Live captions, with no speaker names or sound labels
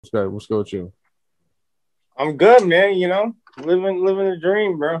What's good? What's good with you? I'm good, man. Living the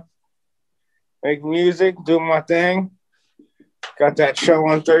dream, bro. Make music, doing my thing. Got that show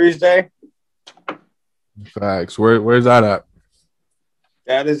on Thursday. Facts. Where's that at?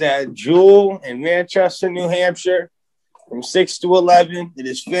 That is at Jewel in Manchester, New Hampshire, from 6 to 11. It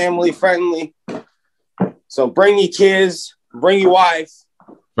is family friendly. So bring your kids, bring your wife,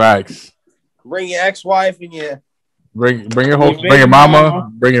 Facts. bring your ex-wife and your Bring your whole your bring your baby mama, mama.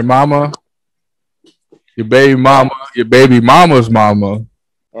 bring your mama, your baby Yeah. mama, your baby mama's mama.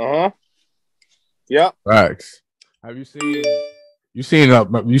 Uh-huh. Yep. Facts. Have you seen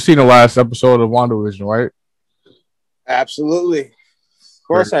the last episode of WandaVision, right? Absolutely. Of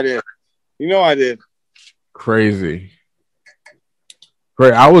course I did. You know I did. Crazy.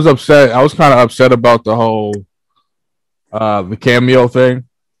 Great. I was upset. I was kind of upset about the whole the cameo thing.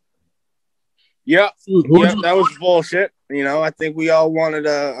 Yep. Who'd Yep. you That was bullshit. I think we all wanted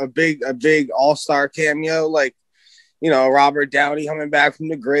a big all-star cameo, like, Robert Downey coming back from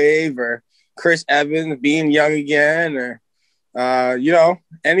the grave, or Chris Evans being young again, or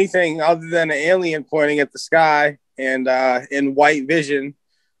anything other than an alien pointing at the sky and in white vision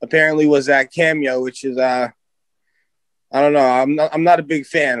apparently was that cameo, which is I don't know. I'm not a big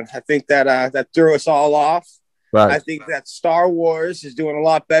fan. I think that threw us all off. I Facts. think that Star Wars is doing a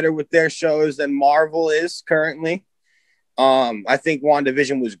lot better with their shows than Marvel is currently. I think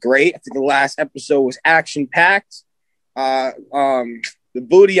WandaVision was great. I think the last episode was action packed. The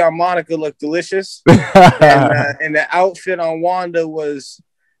booty on Monica looked delicious, and the outfit on Wanda was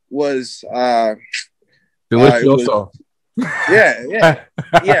it was Delicioso.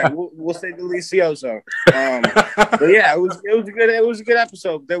 yeah. We'll say delicioso. But yeah, it was a good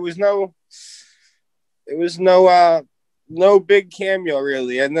episode. There was no big cameo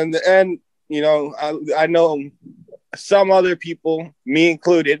really, and then the end. I know some other people, me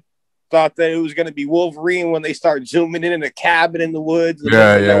included, thought that it was going to be Wolverine when they start zooming in a cabin in the woods in the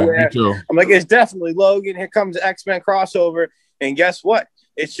middle of Yeah, me nowhere. too. I'm like, it's definitely Logan. Here comes the X-Men crossover, and guess what?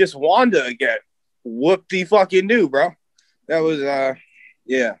 It's just Wanda again. Whoop the fucking do, bro. That was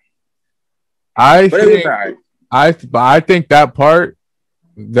yeah, I but it was think all right. I think that part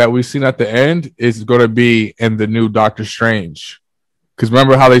that we seen at the end is going to be in the new Doctor Strange. Because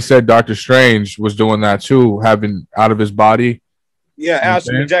remember how they said Doctor Strange was doing that too, having out of his body. Yeah, You know what I'm acid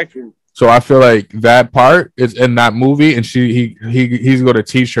saying? projection. So I feel like that part is in that movie, and he's going to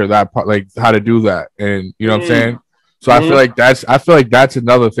teach her that part, like how to do that, and you know what I'm Mm-hmm. saying. So I feel like that's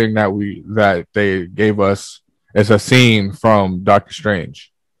another thing that they gave us as a scene from Doctor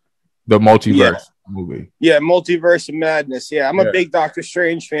Strange, the Yeah, multiverse movie. yeah, multiverse of madness. Yeah, I'm a Yeah, big Doctor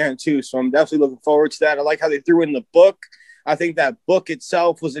Strange fan too, so I'm definitely looking forward to that. I like how they threw in the book. I think that book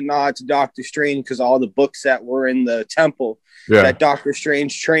itself was a nod to Doctor Strange because all the books that were in the temple yeah, that Doctor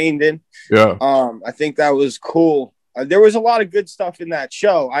Strange trained in. yeah. I think that was cool. There was a lot of good stuff in that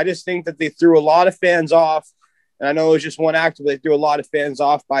show. I just think that they threw a lot of fans off. And I know it was just one actor, but they threw a lot of fans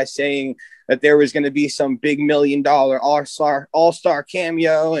off by saying that there was going to be some big $1 million all-star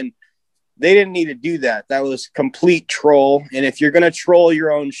cameo. And they didn't need to do that. That was complete troll. And if you're going to troll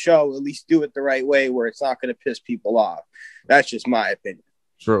your own show, at least do it the right way where it's not going to piss people off. That's just my opinion.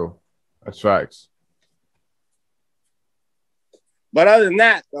 True, that's facts. But other than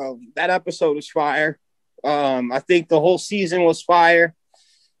that, though, that episode was fire. I think the whole season was fire,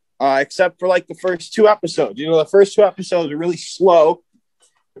 except for like the first two episodes. The first two episodes are really slow,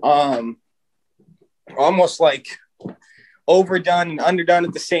 almost like overdone and underdone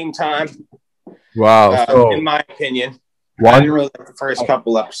at the same time. Wow. In my opinion, I One, didn't really like the first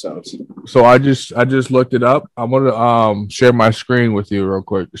couple episodes. so I just looked it up. I'm gonna share my screen with you real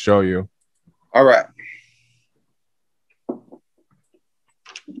quick to show you. All right.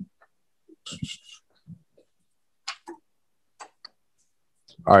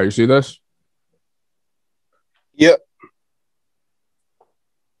 All right, you see this? Yep.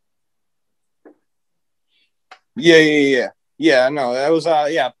 Yeah. I know that was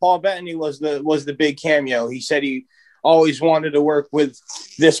Paul Bettany was the big cameo. He said he always wanted to work with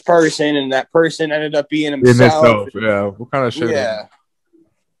this person, and that person ended up being In himself. itself, yeah. What kind of shit?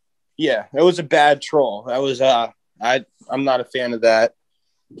 Yeah, it was a bad troll. That was I'm not a fan of that,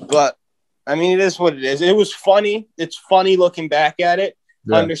 but I mean, it is what it is. It was funny. It's funny looking back at it,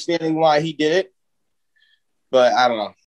 Yeah. understanding why he did it, but I don't know.